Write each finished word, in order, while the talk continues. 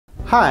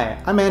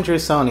Hi, I'm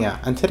Sonea,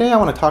 and today I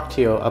want to talk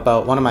to you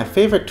about one of my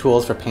favorite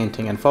tools for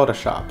painting in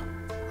Photoshop.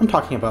 I'm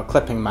talking about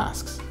clipping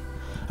masks.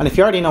 And if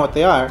you already know what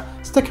they are,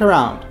 stick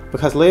around,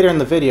 because later in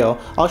the video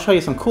I'll show you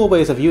some cool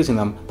ways of using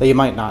them that you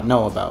might not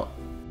know about.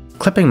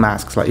 Clipping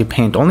masks let you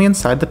paint only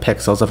inside the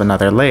pixels of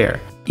another layer,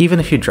 even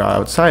if you draw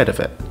outside of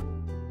it.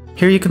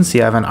 Here you can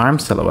see I have an arm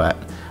silhouette,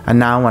 and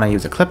now when I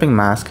use a clipping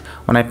mask,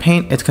 when I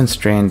paint it's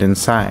constrained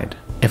inside.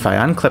 If I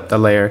unclip the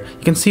layer,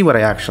 you can see what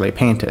I actually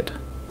painted.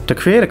 To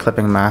create a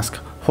clipping mask,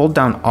 hold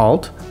down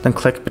Alt, then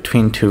click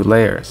between two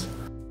layers.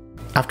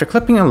 After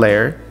clipping a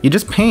layer, you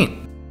just paint.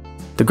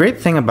 The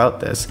great thing about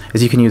this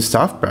is you can use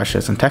soft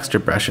brushes and texture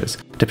brushes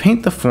to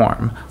paint the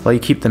form while you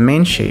keep the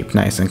main shape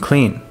nice and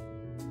clean.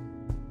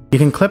 You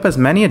can clip as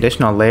many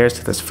additional layers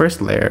to this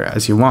first layer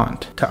as you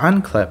want. To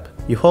unclip,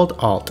 you hold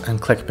Alt and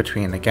click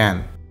between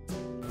again.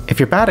 If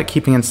you're bad at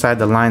keeping inside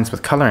the lines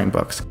with coloring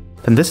books,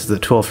 then this is the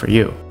tool for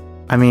you.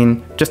 I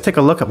mean, just take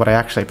a look at what I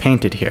actually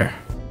painted here.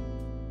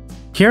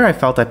 Here I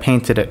felt I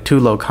painted at too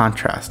low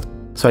contrast,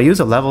 so I use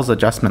a levels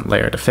adjustment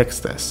layer to fix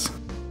this.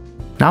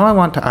 Now I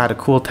want to add a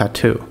cool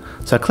tattoo,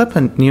 so I clip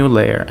a new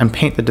layer and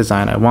paint the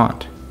design I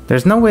want.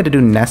 There's no way to do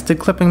nested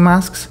clipping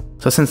masks,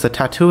 so since the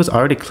tattoo is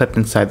already clipped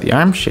inside the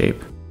arm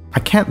shape, I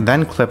can't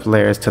then clip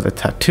layers to the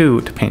tattoo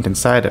to paint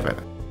inside of it.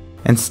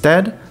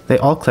 Instead, they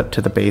all clip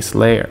to the base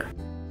layer.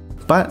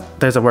 But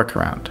there's a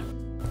workaround.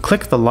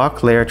 Click the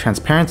Lock Layer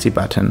Transparency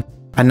button,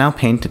 and now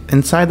paint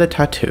inside the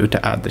tattoo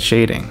to add the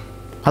shading.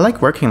 I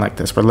like working like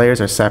this where layers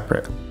are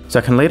separate, so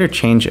I can later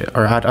change it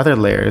or add other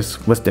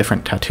layers with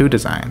different tattoo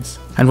designs.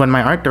 And when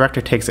my art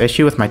director takes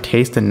issue with my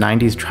taste in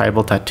 90s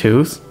tribal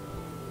tattoos,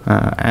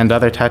 and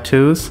other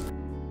tattoos,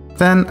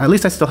 then at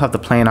least I still have the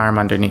plain arm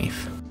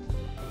underneath.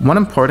 One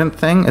important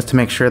thing is to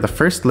make sure the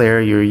first layer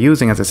you're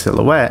using as a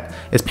silhouette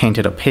is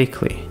painted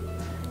opaquely.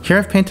 Here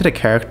I've painted a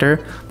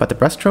character, but the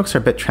brushstrokes are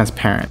a bit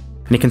transparent,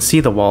 and you can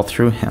see the wall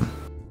through him.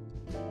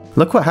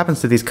 Look what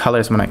happens to these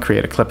colors when I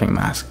create a clipping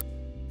mask.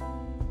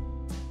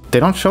 They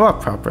don't show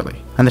up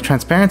properly, and the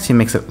transparency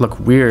makes it look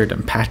weird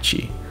and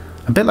patchy,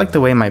 a bit like the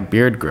way my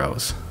beard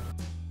grows.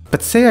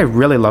 But say I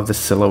really love this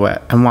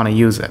silhouette and want to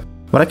use it.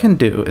 What I can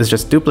do is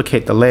just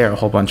duplicate the layer a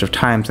whole bunch of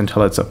times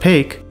until it's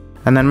opaque,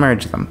 and then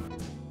merge them.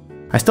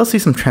 I still see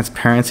some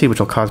transparency which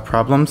will cause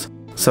problems,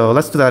 so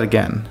let's do that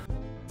again.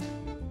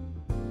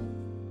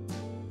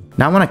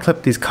 Now when I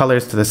clip these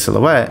colors to the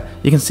silhouette,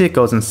 you can see it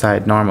goes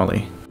inside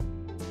normally.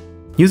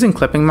 Using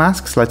clipping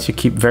masks lets you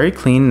keep very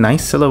clean,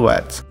 nice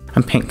silhouettes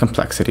and paint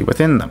complexity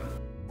within them.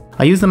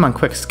 I use them on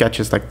quick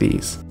sketches like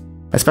these.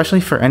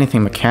 Especially for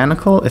anything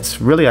mechanical,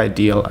 it's really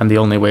ideal and the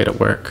only way to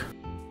work.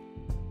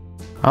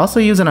 I also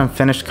use it on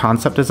finished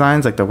concept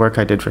designs like the work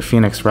I did for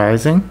Phoenix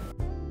Rising,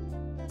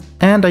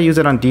 and I use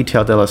it on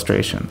detailed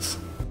illustrations.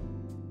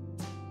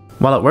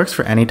 While it works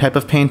for any type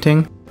of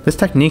painting, this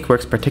technique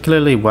works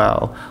particularly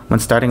well when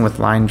starting with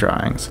line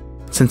drawings,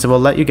 since it will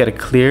let you get a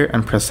clear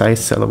and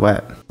precise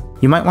silhouette.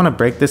 You might want to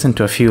break this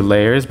into a few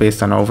layers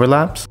based on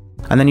overlaps,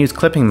 and then use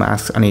clipping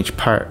masks on each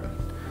part.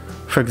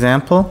 For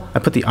example, I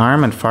put the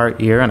arm and far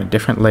ear on a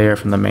different layer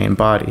from the main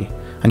body,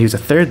 and use a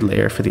third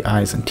layer for the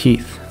eyes and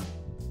teeth.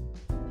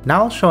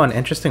 Now I'll show an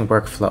interesting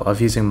workflow of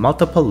using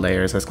multiple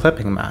layers as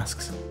clipping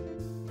masks.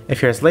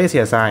 If you're as lazy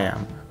as I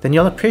am, then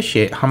you'll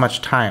appreciate how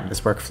much time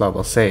this workflow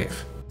will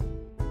save.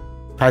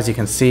 As you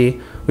can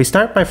see, we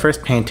start by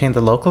first painting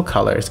the local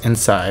colors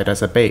inside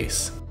as a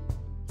base.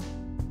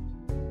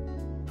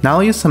 Now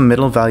I'll use some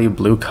middle value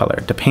blue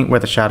color to paint where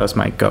the shadows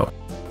might go.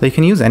 Though you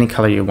can use any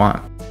color you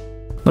want.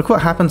 Look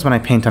what happens when I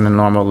paint on a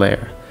normal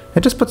layer.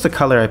 It just puts the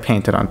color I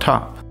painted on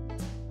top.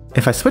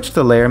 If I switch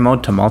the layer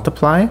mode to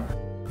multiply,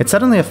 it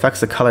suddenly affects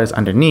the colors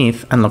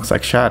underneath and looks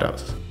like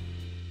shadows.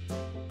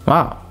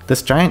 Wow,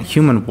 this giant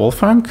human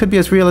wolf arm could be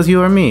as real as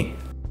you or me.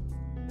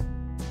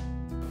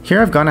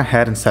 Here I've gone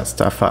ahead and set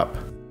stuff up.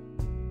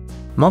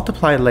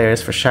 Multiply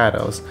layers for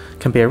shadows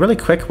can be a really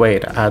quick way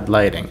to add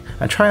lighting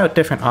and try out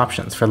different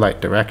options for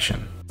light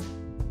direction.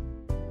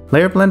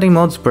 Layer blending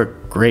modes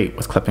work great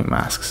with clipping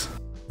masks.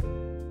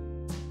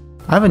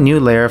 I have a new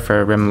layer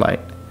for a rim light.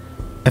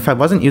 If I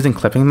wasn't using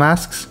clipping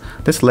masks,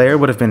 this layer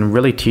would have been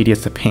really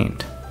tedious to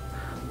paint.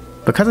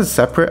 Because it's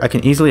separate, I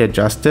can easily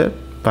adjust it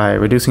by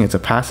reducing its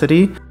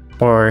opacity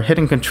or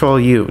hitting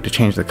Ctrl U to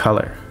change the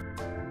color.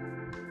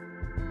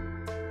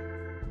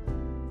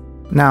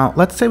 Now,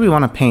 let's say we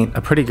want to paint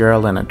a pretty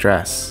girl in a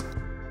dress.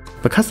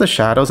 Because the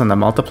shadows and the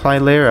multiply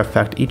layer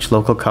affect each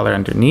local color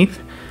underneath,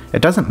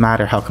 it doesn't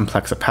matter how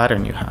complex a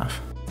pattern you have.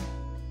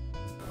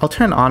 I'll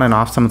turn on and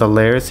off some of the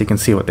layers so you can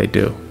see what they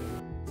do.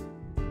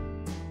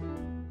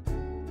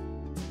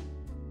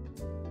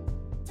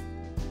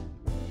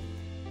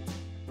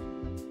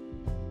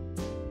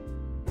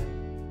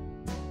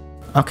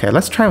 Okay,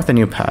 let's try with a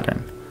new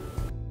pattern.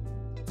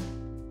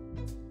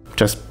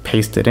 Just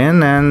paste it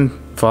in and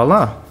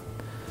voila!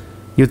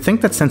 You'd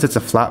think that since it's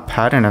a flat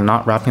pattern and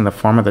not wrapping the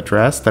form of the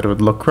dress that it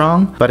would look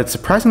wrong, but it's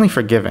surprisingly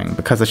forgiving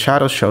because the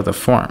shadows show the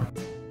form.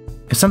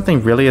 If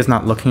something really is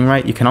not looking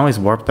right, you can always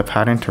warp the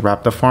pattern to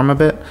wrap the form a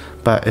bit,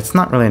 but it's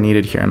not really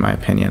needed here in my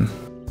opinion.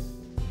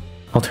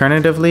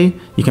 Alternatively,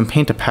 you can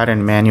paint a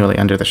pattern manually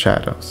under the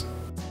shadows.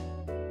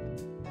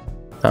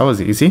 That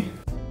was easy.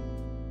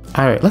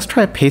 Alright, let's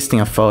try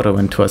pasting a photo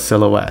into a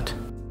silhouette.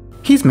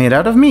 He's made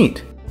out of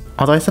meat!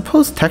 Although I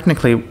suppose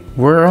technically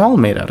we're all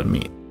made out of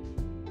meat.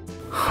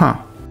 Huh.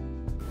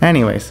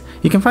 Anyways,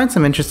 you can find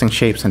some interesting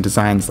shapes and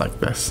designs like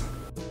this.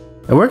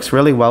 It works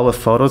really well with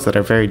photos that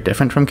are very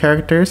different from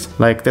characters,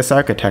 like this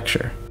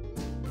architecture.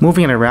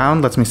 Moving it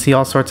around lets me see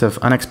all sorts of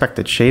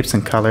unexpected shapes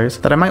and colors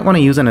that I might want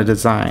to use in a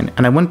design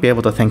and I wouldn't be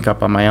able to think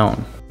up on my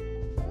own.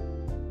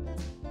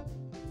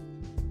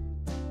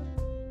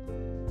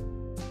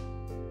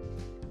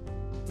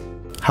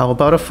 How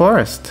about a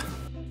forest?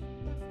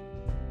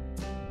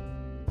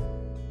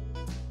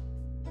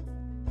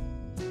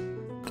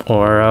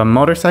 Or a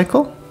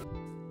motorcycle?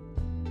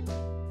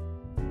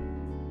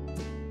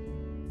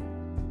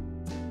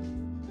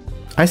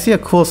 I see a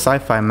cool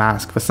sci-fi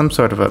mask with some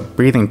sort of a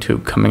breathing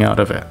tube coming out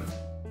of it.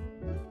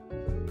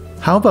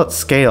 How about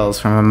scales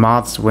from a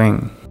moth's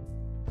wing?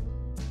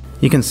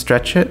 You can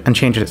stretch it and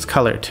change its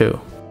color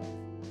too.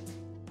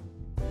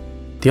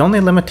 The only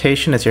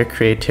limitation is your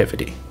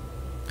creativity.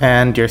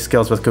 And your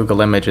skills with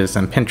Google Images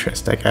and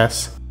Pinterest, I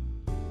guess.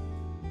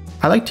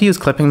 I like to use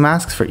clipping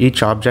masks for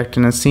each object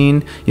in a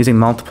scene, using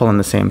multiple in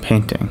the same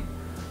painting.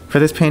 For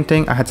this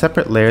painting, I had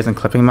separate layers and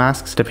clipping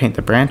masks to paint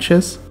the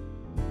branches,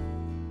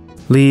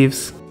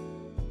 leaves,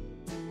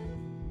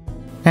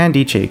 and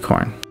each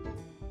acorn.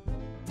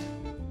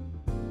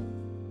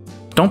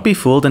 Don't be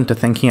fooled into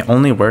thinking it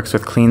only works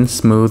with clean,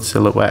 smooth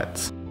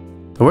silhouettes.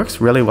 It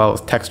works really well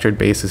with textured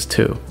bases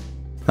too.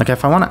 Like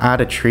if I want to add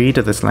a tree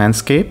to this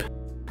landscape,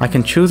 I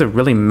can choose a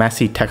really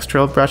messy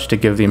textural brush to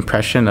give the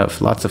impression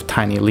of lots of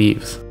tiny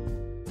leaves.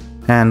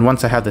 And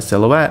once I have the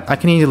silhouette, I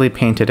can easily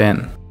paint it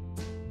in.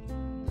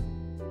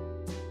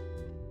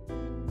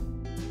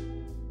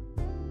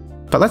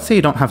 But let's say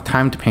you don't have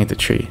time to paint the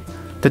tree.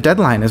 The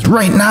deadline is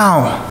right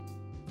now!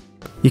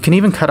 You can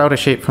even cut out a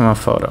shape from a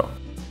photo.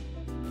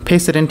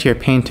 Paste it into your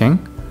painting,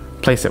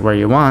 place it where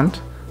you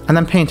want, and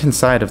then paint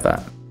inside of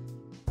that.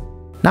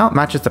 Now it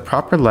matches the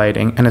proper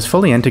lighting and is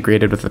fully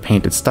integrated with the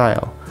painted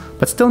style,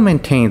 but still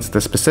maintains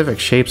the specific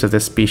shapes of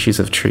this species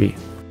of tree.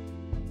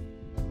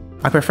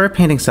 I prefer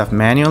painting stuff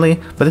manually,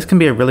 but this can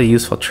be a really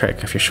useful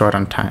trick if you're short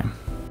on time.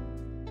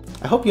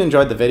 I hope you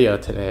enjoyed the video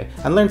today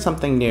and learned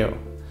something new.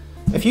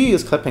 If you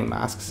use clipping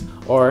masks,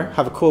 or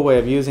have a cool way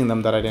of using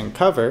them that I didn't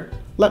cover,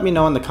 let me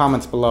know in the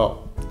comments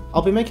below.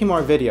 I'll be making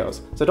more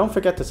videos, so don't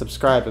forget to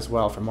subscribe as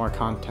well for more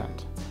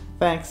content.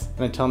 Thanks,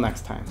 and until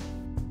next time.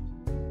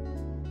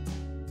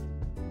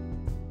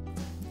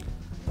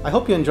 I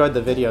hope you enjoyed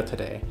the video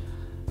today.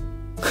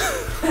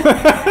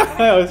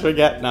 I always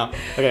forget now.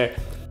 Okay.